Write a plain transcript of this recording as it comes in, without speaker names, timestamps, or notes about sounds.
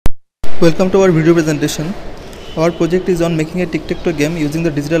Welcome to our video presentation. Our project is on making a Tic Tac Toe game using the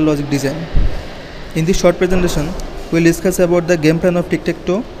digital logic design. In this short presentation, we will discuss about the game plan of Tic Tac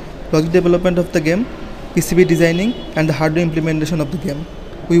Toe, logic development of the game, PCB designing, and the hardware implementation of the game.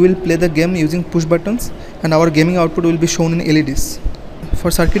 We will play the game using push buttons, and our gaming output will be shown in LEDs.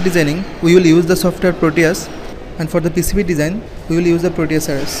 For circuit designing, we will use the software Proteus, and for the PCB design, we will use the Proteus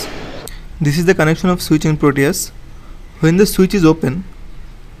RS. This is the connection of switch in Proteus. When the switch is open,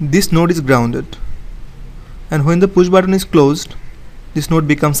 this node is grounded, and when the push button is closed, this node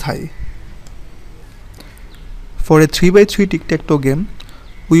becomes high. For a 3x3 tic-tac-toe game,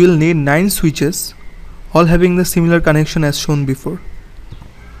 we will need 9 switches, all having the similar connection as shown before.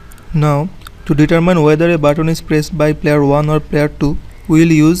 Now, to determine whether a button is pressed by player 1 or player 2, we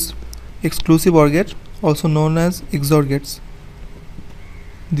will use exclusive OR gate, also known as Xor Gates.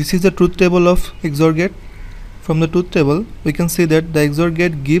 This is the truth table of Xor Gate. From the truth table, we can see that the Xor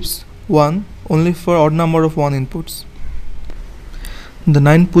Gate gives 1 only for odd number of 1 inputs. The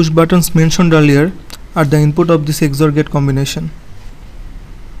 9 push buttons mentioned earlier are the input of this Xor Gate combination.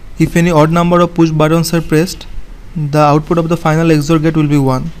 If any odd number of push buttons are pressed, the output of the final Xor Gate will be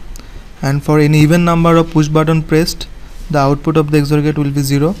 1, and for any even number of push button pressed, the output of the Xor Gate will be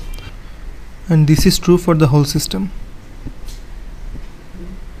 0, and this is true for the whole system.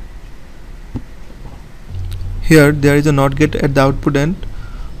 Here there is a NOT gate at the output end,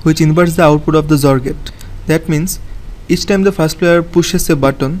 which inverts the output of the XOR gate. That means each time the first player pushes a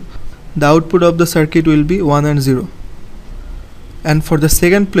button, the output of the circuit will be 1 and 0, and for the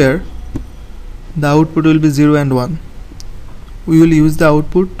second player, the output will be 0 and 1. We will use the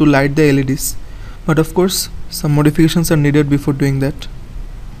output to light the LEDs, but of course some modifications are needed before doing that.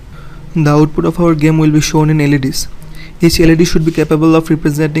 The output of our game will be shown in LEDs. Each LED should be capable of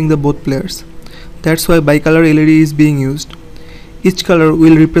representing the both players. That's why bicolor LED is being used. Each color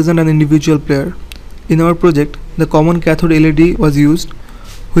will represent an individual player. In our project, the common cathode LED was used,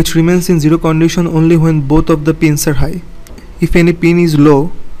 which remains in 0 condition only when both of the pins are high. If any pin is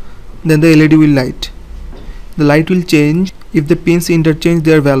low, then the LED will light. The light will change if the pins interchange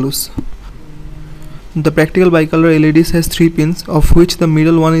their values. The practical bicolor LEDs has 3 pins, of which the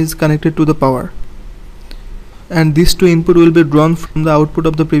middle one is connected to the power, and these 2 input will be drawn from the output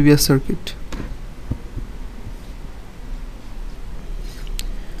of the previous circuit.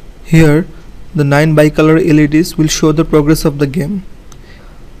 Here, the 9 bicolor LEDs will show the progress of the game.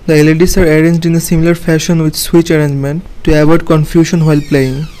 The LEDs are arranged in a similar fashion with switch arrangement to avoid confusion while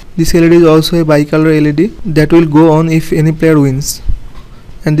playing. This LED is also a bicolor LED that will go on if any player wins,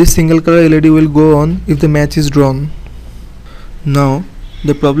 and this single color LED will go on if the match is drawn. Now,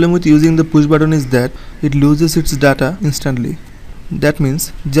 the problem with using the push button is that it loses its data instantly. That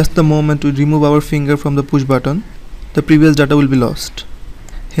means just the moment we remove our finger from the push button, the previous data will be lost.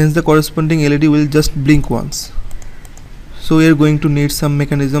 Hence the corresponding LED will just blink once. So we are going to need some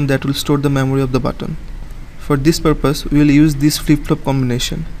mechanism that will store the memory of the button. For this purpose, we will use this flip-flop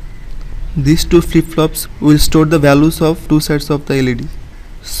combination. These 2 flip-flops will store the values of 2 sides of the LED,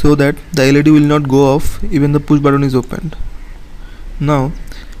 so that the LED will not go off even the push button is opened. Now,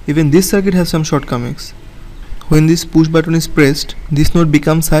 even this circuit has some shortcomings. When this push button is pressed, this node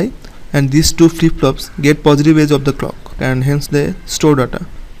becomes high, and these 2 flip-flops get positive edge of the clock, and hence they store data.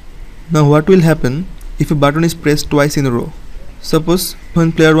 Now what will happen if a button is pressed twice in a row? Suppose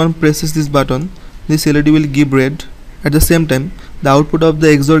when player 1 presses this button, this LED will give red. At the same time, the output of the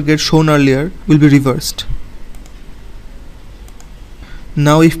Xor gate shown earlier will be reversed.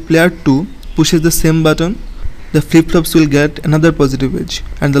 Now if player 2 pushes the same button, the flip-flops will get another positive edge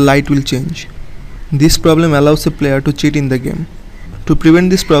and the light will change. This problem allows a player to cheat in the game. To prevent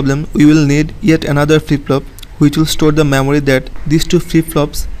this problem, we will need yet another flip-flop which will store the memory that these 2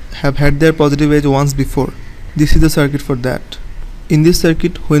 flip-flops have had their positive edge once before. This is the circuit for that. In this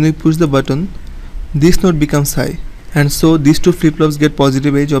circuit, when we push the button, this node becomes high, and so these 2 flip-flops get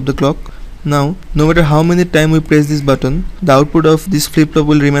positive edge of the clock. Now, no matter how many times we press this button, the output of this flip-flop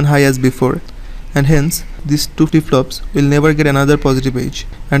will remain high as before, and hence these 2 flip-flops will never get another positive edge,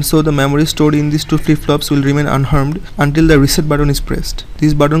 and so the memory stored in these 2 flip-flops will remain unharmed until the reset button is pressed.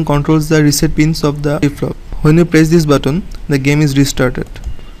 This button controls the reset pins of the flip-flop. When we press this button, the game is restarted.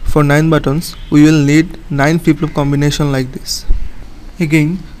 For 9 buttons, we will need 9 flip-flop combination like this.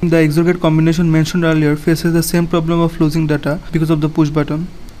 Again, the Xor gate combination mentioned earlier faces the same problem of losing data because of the push button.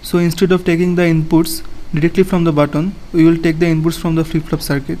 So instead of taking the inputs directly from the button, we will take the inputs from the flip-flop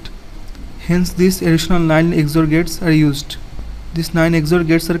circuit. Hence these additional 9 Xor gates are used. These 9 Xor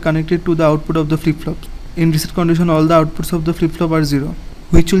gates are connected to the output of the flip-flop. In reset condition, all the outputs of the flip-flop are 0,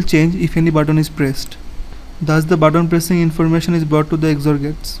 which will change if any button is pressed. Thus the button pressing information is brought to the Xor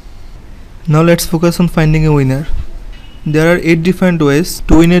gates. Now let's focus on finding a winner. There are 8 different ways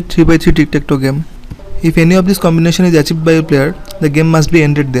to win a 3x3 tic-tac-toe game. If any of this combination is achieved by a player, the game must be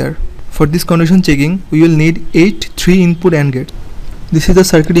ended there. For this condition checking, we will need 8 3-input AND gates. This is the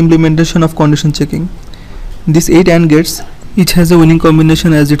circuit implementation of condition checking. These 8 AND gates each has a winning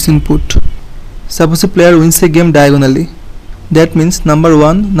combination as its input. Suppose a player wins a game diagonally. That means number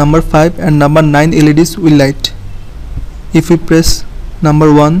 1, number 5 and number 9 LEDs will light. If we press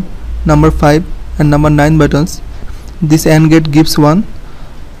number 1, number 5 and number 9 buttons, this AND gate gives 1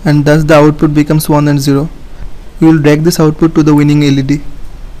 and thus the output becomes 1 and 0. We will drag this output to the winning LED.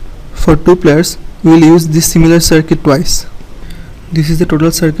 For 2 players, we will use this similar circuit twice. This is the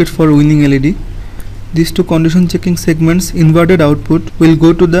total circuit for winning LED. These 2 condition checking segments inverted output will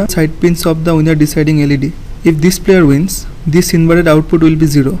go to the side pins of the winner deciding LED. If this player wins, this inverted output will be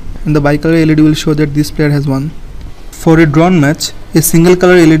 0 and the bicolor LED will show that this player has won. For a drawn match, a single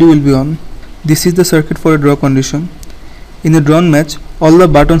color LED will be on. This is the circuit for a draw condition. In a drawn match, all the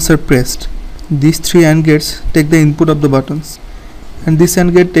buttons are pressed. These 3 AND gates take the input of the buttons and this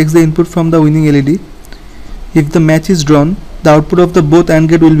AND gate takes the input from the winning LED. If the match is drawn, the output of the both AND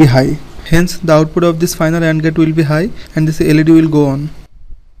gate will be high. Hence, the output of this final AND gate will be high and this LED will go on.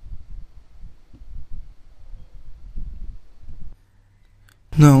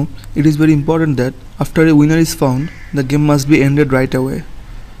 Now, it is very important that after a winner is found, the game must be ended right away.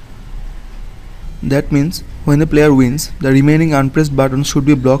 That means, when a player wins, the remaining unpressed buttons should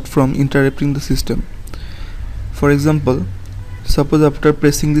be blocked from interrupting the system. For example, suppose after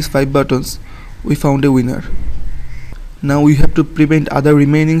pressing these 5 buttons, we found a winner. Now we have to prevent other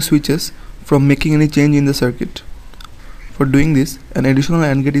remaining switches from making any change in the circuit. For doing this, an additional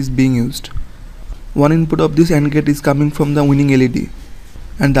AND gate is being used. One input of this AND gate is coming from the winning LED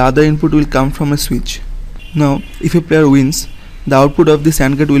and the other input will come from a switch. Now, if a player wins, the output of this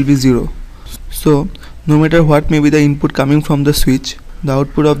AND gate will be 0. So, no matter what may be the input coming from the switch, the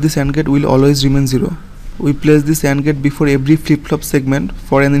output of this AND gate will always remain 0. We place this AND gate before every flip-flop segment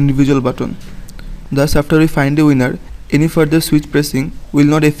for an individual button. Thus, after we find a winner, any further switch pressing will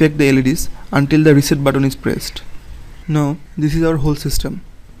not affect the LEDs until the reset button is pressed. Now, this is our whole system.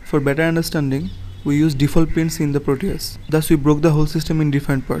 For better understanding, we use default pins in the Proteus. Thus, we broke the whole system in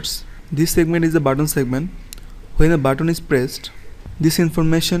different parts. This segment is the button segment. When a button is pressed, this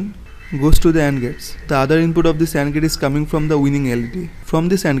information goes to the AND gates. The other input of this AND gate is coming from the winning LED. From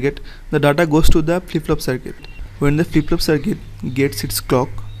this AND gate, the data goes to the flip-flop circuit. When the flip-flop circuit gets its clock,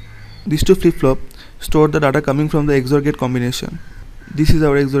 these 2 flip-flop store the data coming from the Xor gate combination. This is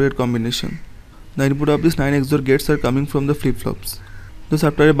our Xor gate combination. The input of these 9 Xor gates are coming from the flip-flops. Thus,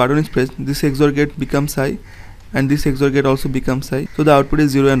 after a button is pressed, this Xor gate becomes high and this Xor gate also becomes high. So the output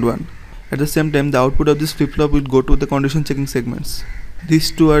is 0 and 1. At the same time, the output of this flip-flop will go to the condition checking segments.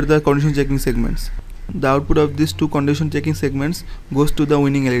 These 2 are the condition checking segments. The output of these 2 condition checking segments goes to the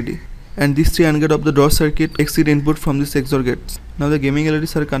winning LED. And these 3 AND gate of the draw circuit exceed input from this Xor gates. Now the gaming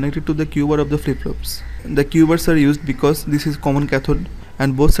LEDs are connected to the Q bar of the flip-flops. The Q bars are used because this is common cathode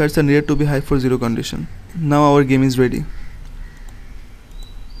and both sides are needed to be high for 0 condition. Now our game is ready.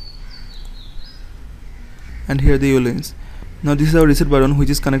 And here the yellow lines. Now this is our reset button which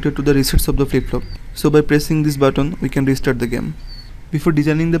is connected to the resets of the flip-flop. So by pressing this button we can restart the game. Before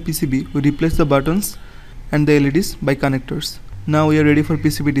designing the PCB, we replace the buttons and the LEDs by connectors. Now we are ready for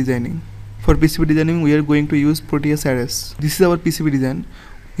PCB designing. For PCB designing we are going to use Proteus arrays. This is our PCB design.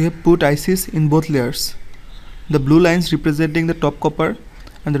 We have put ICs in both layers. The blue lines representing the top copper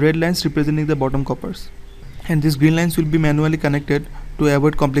and the red lines representing the bottom coppers. And these green lines will be manually connected to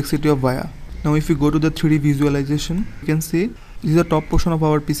avoid complexity of via. Now if we go to the 3D visualization, you can see this is the top portion of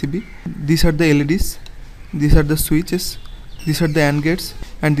our PCB. These are the LEDs, these are the switches, these are the AND gates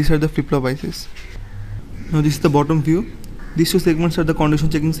and these are the flip-flop ICs. Now this is the bottom view. These 2 segments are the condition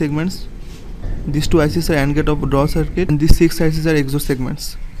checking segments. These 2 ICs are AND gate of draw circuit and these 6 ICs are Xor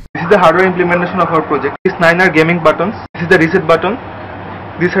segments. This is the hardware implementation of our project. These 9 are gaming buttons. This is the reset button.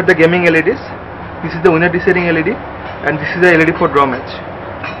 These are the gaming LEDs. This is the winner deciding LED and this is the LED for draw match.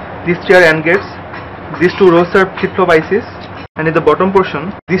 These 3 are AND gates. These 2 rows are flip-flop ICs and in the bottom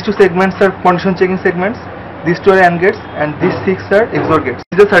portion, these 2 segments are condition checking segments. These 2 are AND gates and these 6 are Xor gates.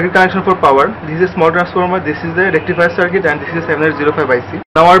 This is the circuit connection for power. This is a small transformer, this is the rectifier circuit and this is a 7805 IC.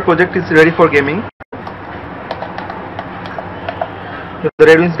 Now our project is ready for gaming. The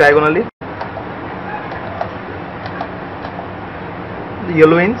red wins diagonally. The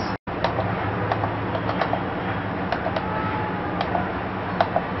yellow wins.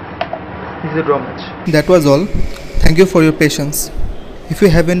 This is a draw match. That was all. Thank you for your patience. If you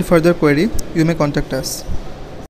have any further query, you may contact us.